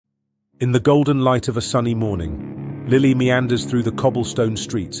In the golden light of a sunny morning, Lily meanders through the cobblestone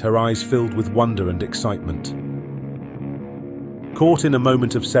streets, her eyes filled with wonder and excitement. Caught in a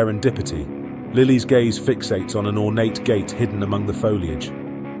moment of serendipity, Lily's gaze fixates on an ornate gate hidden among the foliage,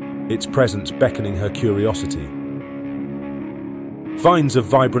 its presence beckoning her curiosity. Vines of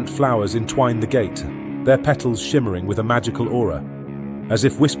vibrant flowers entwine the gate, their petals shimmering with a magical aura, as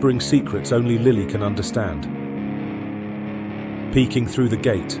if whispering secrets only Lily can understand. Peeking through the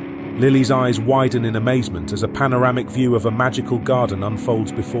gate, Lily's eyes widen in amazement as a panoramic view of a magical garden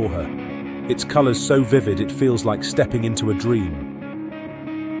unfolds before her, its colors so vivid it feels like stepping into a dream.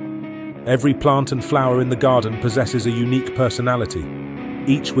 Every plant and flower in the garden possesses a unique personality,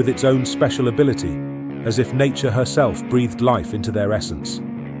 each with its own special ability, as if nature herself breathed life into their essence.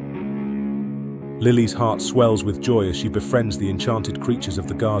 Lily's heart swells with joy as she befriends the enchanted creatures of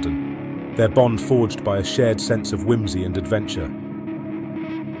the garden, their bond forged by a shared sense of whimsy and adventure.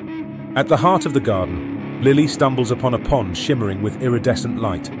 At the heart of the garden, Lily stumbles upon a pond shimmering with iridescent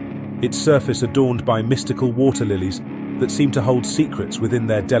light, its surface adorned by mystical water lilies that seem to hold secrets within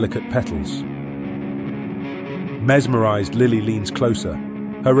their delicate petals. Mesmerized, Lily leans closer,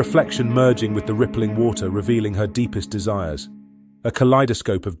 her reflection merging with the rippling water, revealing her deepest desires, a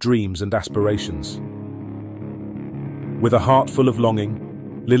kaleidoscope of dreams and aspirations. With a heart full of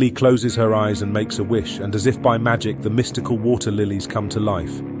longing, Lily closes her eyes and makes a wish, and as if by magic, the mystical water lilies come to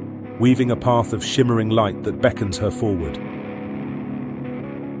life, weaving a path of shimmering light that beckons her forward.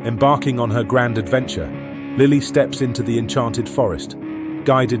 Embarking on her grand adventure, Lily steps into the enchanted forest,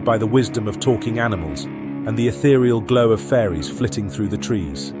 guided by the wisdom of talking animals and the ethereal glow of fairies flitting through the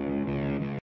trees.